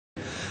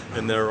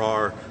And there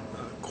are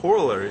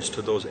corollaries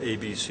to those A,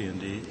 B, C, and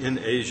D in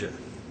Asia.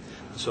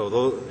 So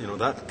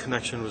that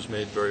connection was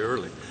made very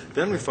early.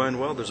 Then we find,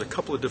 well, there's a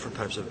couple of different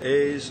types of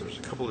A's, there's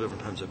a couple of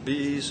different types of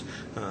B's,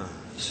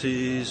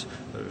 C's,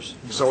 there's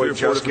so it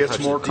just gets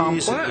more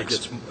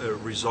complex. It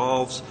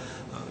resolves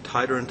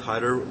tighter and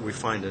tighter. We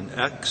find an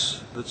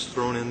X that's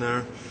thrown in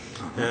there.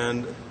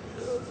 And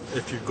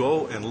if you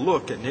go and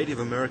look at Native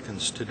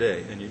Americans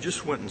today, and you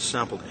just went and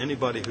sampled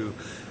anybody who,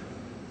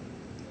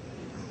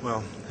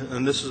 well,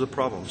 and this is a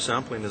problem,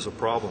 sampling is a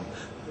problem.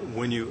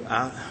 When you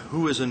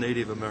who is a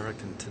Native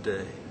American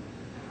today,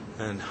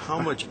 and how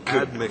much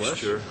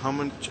admixture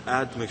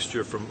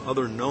from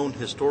other known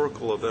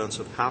historical events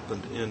have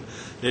happened in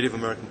Native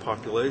American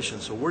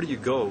populations? So where do you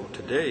go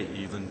today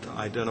even to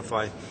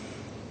identify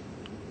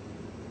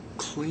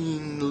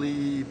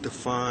cleanly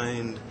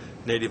defined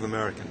Native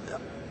American?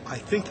 I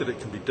think that it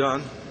can be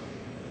done.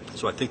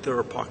 So I think there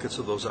are pockets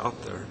of those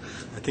out there.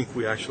 I think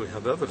we actually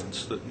have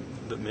evidence that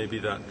maybe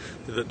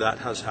that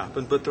has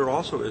happened, but there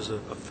also is a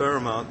fair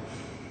amount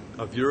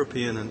of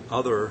European and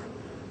other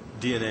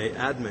DNA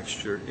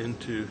admixture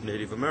into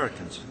Native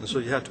Americans. And so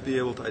you have to be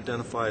able to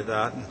identify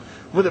that.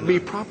 Would it be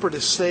proper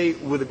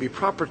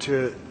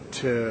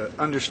to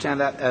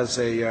understand that as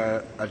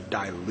a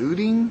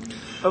diluting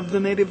of the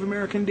Native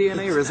American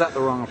DNA, or is that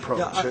the wrong approach?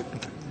 Yeah,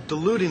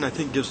 diluting, I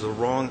think, gives the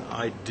wrong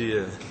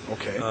idea.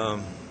 Okay.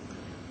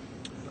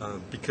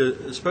 Because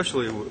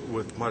especially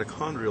with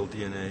mitochondrial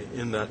DNA,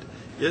 in that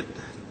it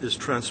is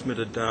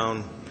transmitted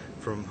down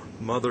from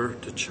mother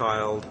to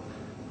child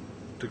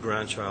to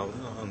grandchild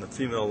on the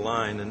female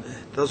line, and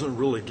it doesn't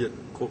really get,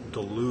 quote,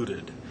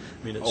 diluted.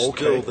 I mean, it's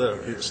still there.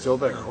 It's still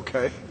there,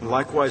 okay.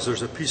 Likewise,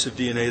 there's a piece of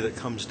DNA that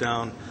comes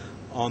down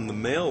on the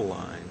male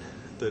line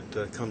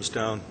that comes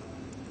down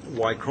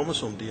Y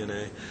chromosome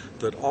DNA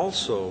that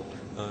also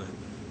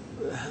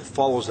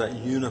follows that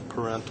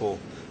uniparental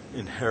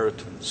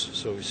inheritance.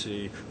 So we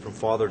see from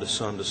father to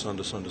son to son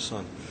to son to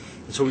son.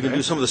 And so we can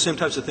do some of the same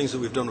types of things that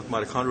we've done with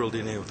mitochondrial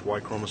DNA with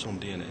Y chromosome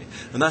DNA.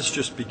 And that's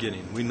just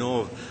beginning. We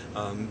know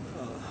of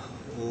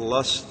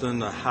less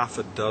than a half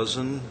a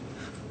dozen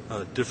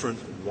different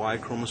Y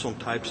chromosome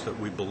types that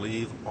we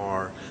believe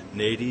are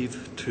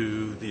native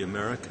to the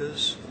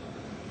Americas.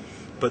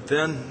 But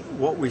then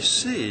what we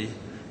see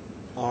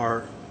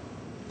are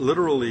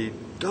literally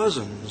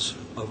dozens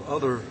of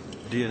other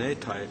DNA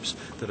types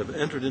that have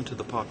entered into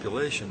the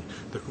population.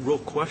 The real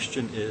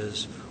question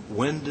is,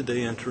 when did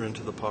they enter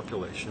into the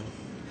population,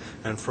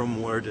 and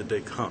from where did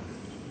they come?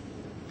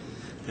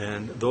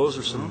 And those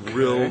are some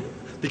real,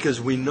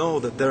 because we know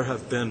that there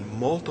have been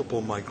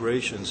multiple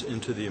migrations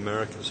into the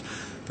Americas.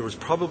 There was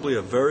probably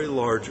a very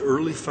large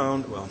early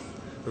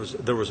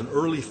there was an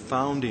early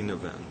founding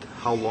event.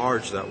 How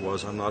large that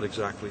was, I'm not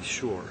exactly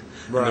sure.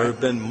 Right. There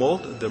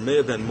may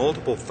have been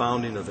multiple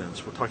founding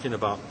events. We're talking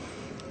about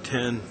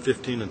 10,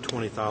 15, and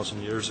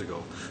 20,000 years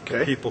ago.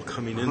 People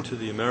coming into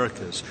the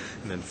Americas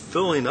and then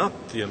filling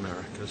up the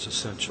Americas,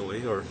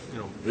 essentially, or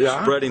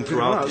spreading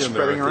throughout the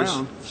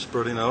Americas,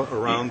 spreading out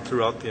around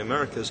throughout the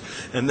Americas.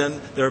 And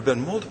then there have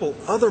been multiple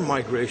other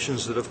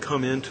migrations that have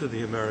come into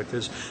the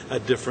Americas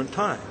at different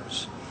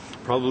times.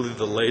 Probably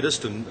the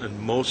latest and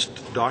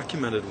most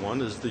documented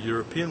one is the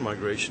European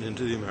migration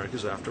into the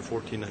Americas after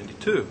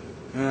 1492.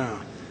 Yeah.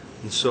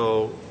 And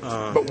so,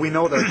 but we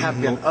know there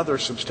have been other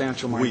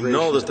substantial migrations. We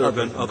know that there have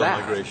been other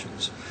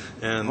migrations,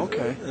 and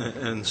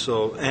and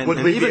so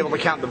would we be able to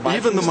count the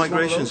Vikings?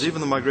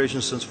 Even the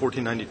migrations since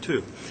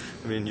 1492.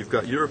 I mean, you've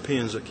got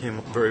Europeans that came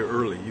very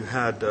early. You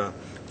had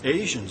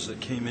Asians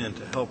that came in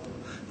to help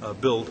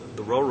build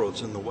the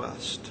railroads in the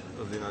west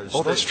of the United States.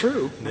 Oh, that's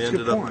true. And they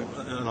ended up,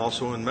 and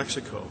also in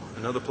Mexico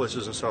and other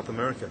places in South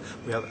America.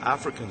 We have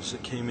Africans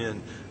that came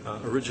in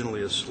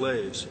originally as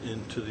slaves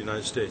into the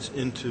United States,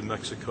 into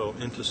Mexico,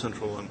 into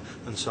Central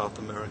and South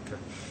America.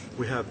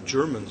 We have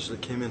Germans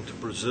that came into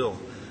Brazil.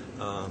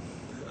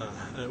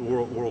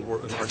 World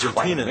War in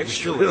Argentina and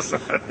Chile.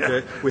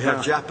 Okay, we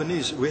have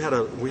Japanese. We had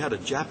a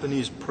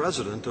Japanese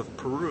president of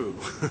Peru.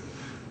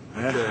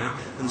 Okay,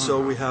 and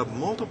so we have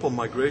multiple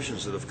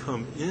migrations that have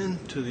come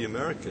into the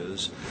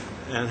Americas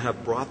and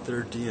have brought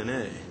their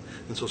DNA.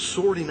 And so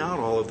sorting out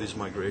all of these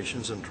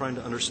migrations and trying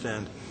to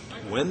understand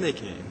when they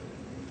came,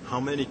 how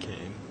many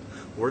came,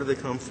 where did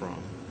they come from,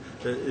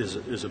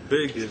 is a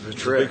big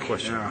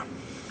question. Yeah.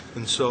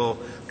 And so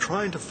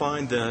trying to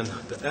find then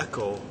the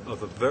echo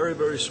of a very,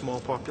 very small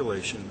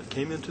population that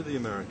came into the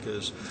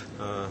Americas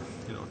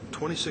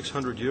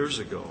 2,600 years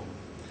ago,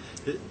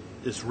 it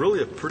is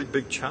really a pretty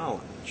big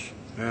challenge.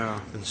 Yeah.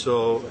 And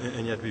so,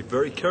 and you have to be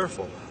very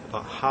careful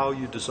about how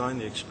you design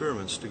the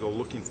experiments to go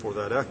looking for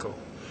that echo.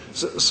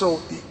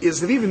 So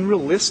is it even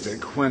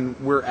realistic when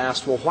we're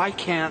asked, well, why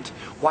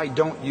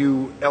don't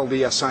you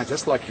LDS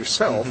scientists like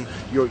yourself,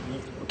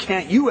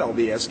 can't you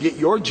LDS get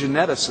your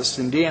geneticists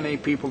and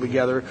DNA people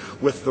together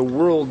with the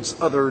world's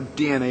other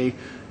DNA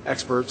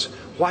experts?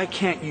 Why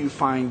can't you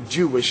find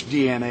Jewish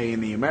DNA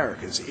in the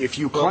Americas if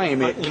you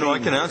claim it? I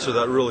can answer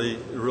that really,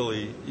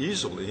 really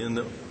easily, in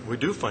that we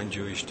do find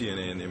Jewish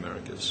DNA in the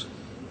Americas.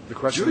 The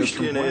question Jewish is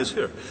from DNA when? is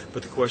here.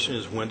 But the question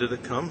is, when did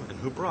it come and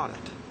who brought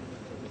it?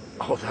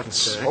 Oh,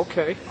 that's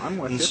okay. I'm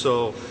with And you.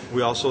 so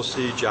we also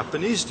see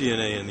Japanese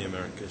DNA in the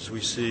Americas. We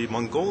see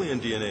Mongolian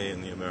DNA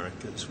in the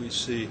Americas. We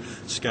see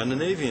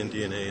Scandinavian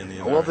DNA in the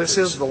Americas. Well, this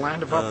is the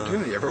land of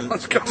opportunity.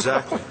 Everyone's coming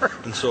Exactly. over.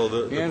 And so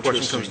the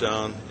question comes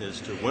down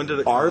is to when did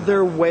it come? Are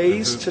there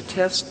ways to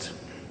test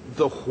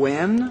the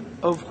when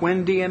of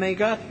when DNA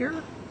got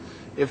here?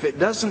 If it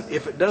doesn't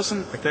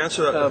I can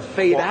answer that.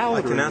 fade out.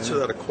 I can answer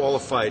that a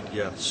qualified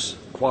yes.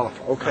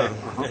 Okay.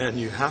 And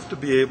you have to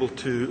be able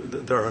to,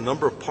 there are a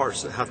number of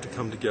parts that have to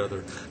come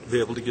together to be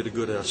able to get a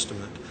good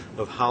estimate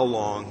of how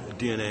long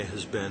DNA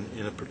has been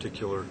in a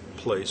particular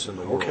place in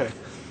the world. Okay.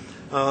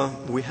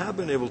 We have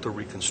been able to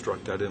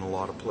reconstruct that in a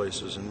lot of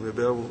places, and we've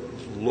been able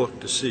to look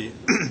to see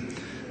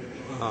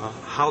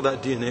how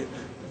that DNA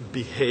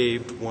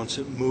behaved once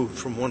it moved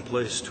from one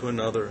place to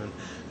another,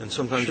 and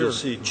sometimes Sure. you'll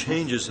see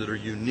changes that are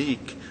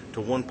unique to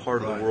one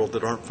part of the world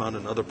that aren't found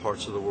in other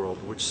parts of the world,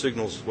 which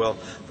signals, well,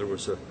 there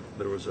was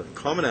a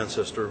common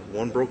ancestor,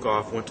 one broke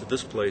off, went to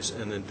this place,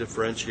 and then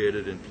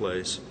differentiated in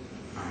place,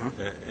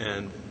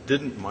 and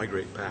didn't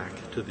migrate back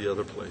to the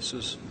other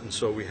places, and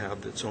so we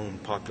have its own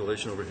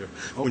population over here.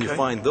 When you Okay.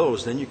 find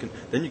those, then you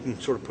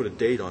can sort of put a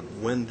date on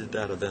when did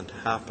that event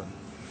happen.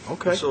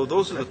 Okay. So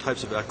those are the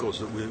types of echoes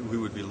that we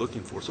would be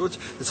looking for. So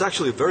it's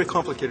actually a very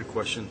complicated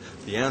question.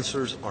 The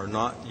answers are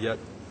not yet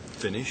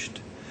finished.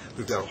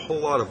 We've got a whole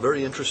lot of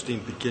very interesting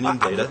beginning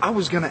data. I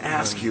was going to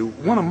ask you,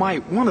 one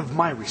of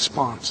my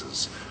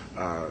responses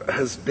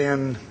has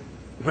been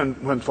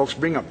when folks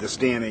bring up this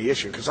DNA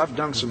issue, because I've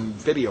done some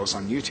videos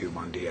on YouTube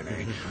on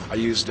DNA. I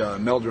used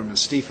Meldrum and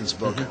Stephen's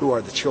book, Who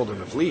Are the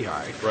Children of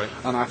Lehi? Right.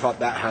 And I thought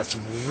that had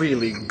some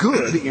really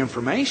good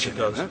information It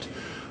does. in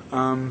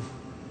it.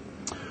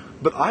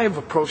 But I have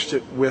approached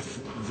it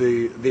with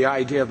the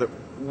idea that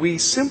we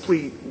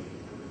simply,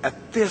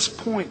 at this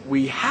point,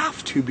 we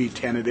have to be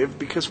tentative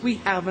because we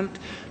haven't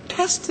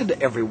tested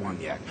everyone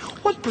yet.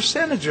 What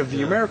percentage of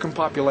the American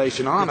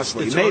population,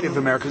 honestly, It's Native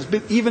Americans,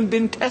 even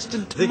been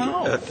tested to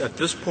know? At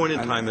this point in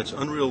time, it's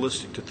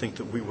unrealistic to think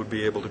that we would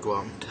be able to go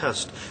out and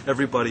test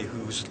everybody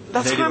who's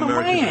That's Native kind of my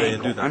American today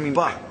and do angle. that. I mean,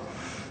 but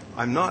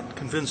I'm not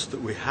convinced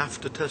that we have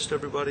to test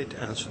everybody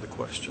to answer the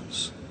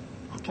questions.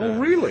 Okay? Oh,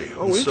 really?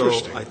 Oh, And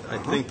interesting. So I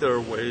think there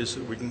are ways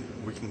that we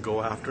can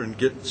go after and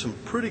get some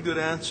pretty good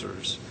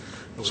answers.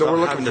 So we're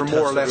without looking having for to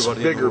more or test less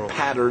everybody in the bigger world.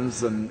 patterns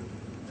than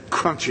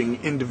crunching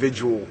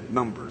individual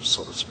numbers,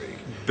 so to speak.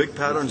 Big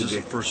patterns is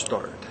the first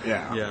start.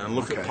 Yeah. Yeah, and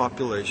look Okay. at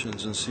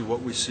populations and see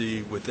what we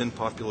see within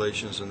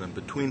populations and then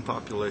between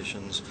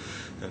populations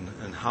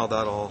and how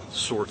that all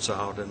sorts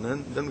out. And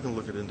then we can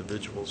look at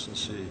individuals and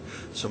see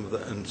some of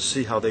the, and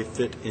see how they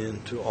fit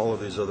into all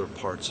of these other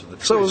parts of the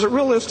tree. So is it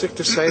realistic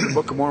to say the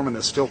Book of Mormon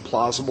is still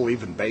plausible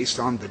even based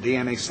on the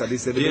DNA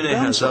studies that have been DNA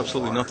done has so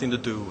absolutely far? nothing to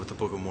do with the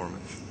Book of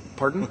Mormon.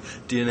 Pardon?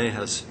 DNA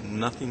has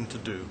nothing to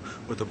do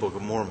with the Book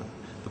of Mormon.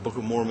 The Book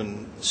of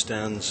Mormon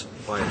stands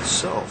by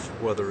itself,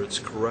 whether it's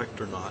correct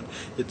or not.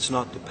 It's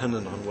not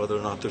dependent on whether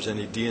or not there's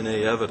any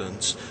DNA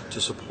evidence to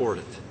support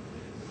it,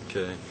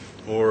 okay,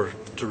 or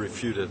to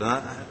refute it. And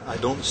I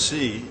don't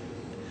see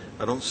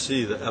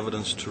the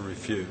evidence to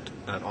refute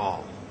at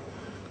all.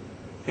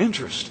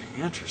 Interesting.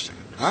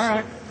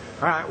 All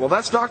right. Well,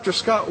 that's Dr.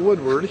 Scott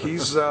Woodward.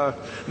 He's now.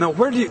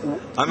 Where do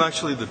you? I'm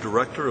actually the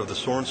director of the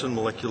Sorensen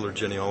Molecular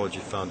Genealogy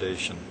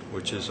Foundation,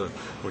 which is a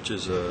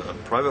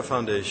private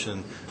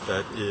foundation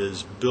that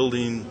is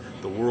building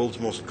the world's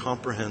most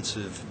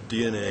comprehensive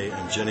DNA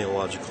and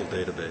genealogical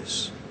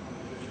database.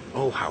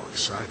 Oh, how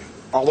exciting!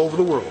 All over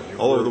the world.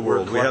 All over the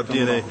world. We have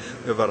collecting DNA. them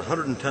We have about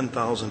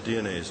 110,000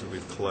 DNAs that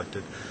we've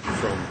collected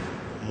from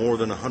more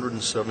than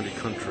 170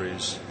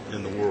 countries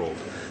in the world.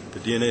 The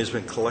DNA has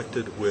been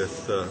collected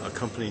with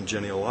accompanying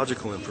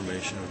genealogical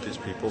information with these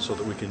people so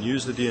that we can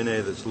use the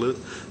DNA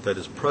that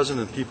is present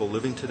in people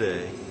living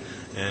today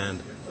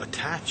and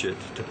attach it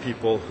to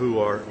people who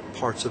are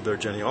parts of their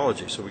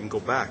genealogy. So we can go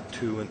back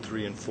 2 and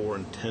 3 and 4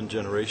 and 10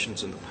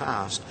 generations in the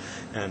past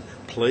and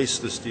place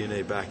this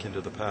DNA back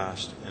into the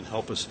past and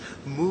help us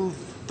move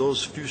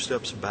those few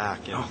steps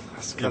back in,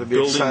 that's gotta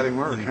be exciting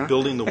work, huh?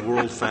 building the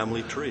world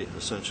family tree,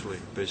 essentially,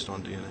 based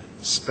on DNA.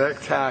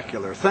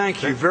 Spectacular.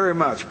 Thank you very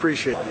much.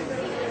 Appreciate it.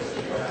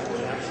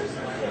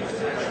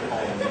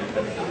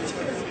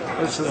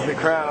 This is the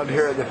crowd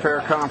here at the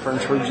fair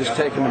conference. We've just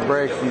taken a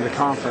break from the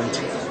conference.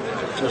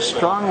 It's a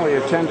strongly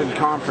attended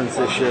conference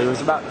this year.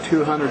 There's about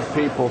 200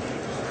 people.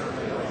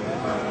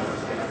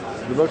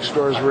 The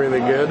bookstore's really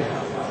good.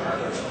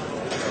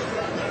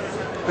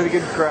 Pretty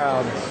good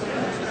crowd.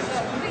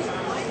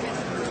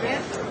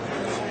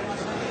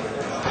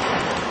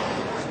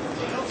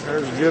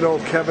 There's good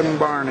old Kevin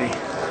Barney.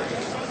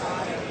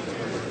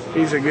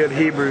 He's a good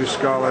Hebrew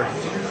scholar.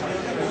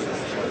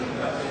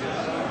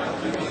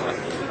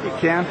 You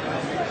can.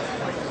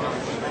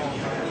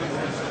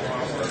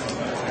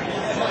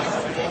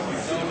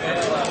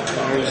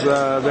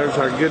 There's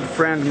our good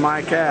friend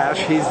Mike Ash.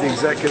 He's the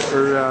executive,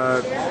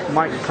 or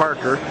Mike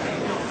Parker.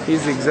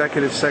 He's the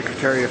executive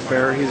secretary of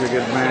FAIR. He's a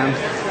good man.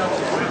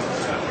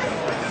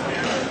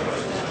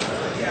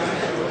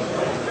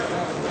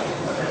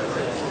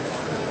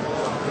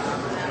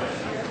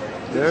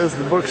 There's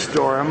the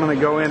bookstore. I'm going to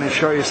go in and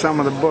show you some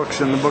of the books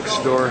in the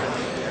bookstore.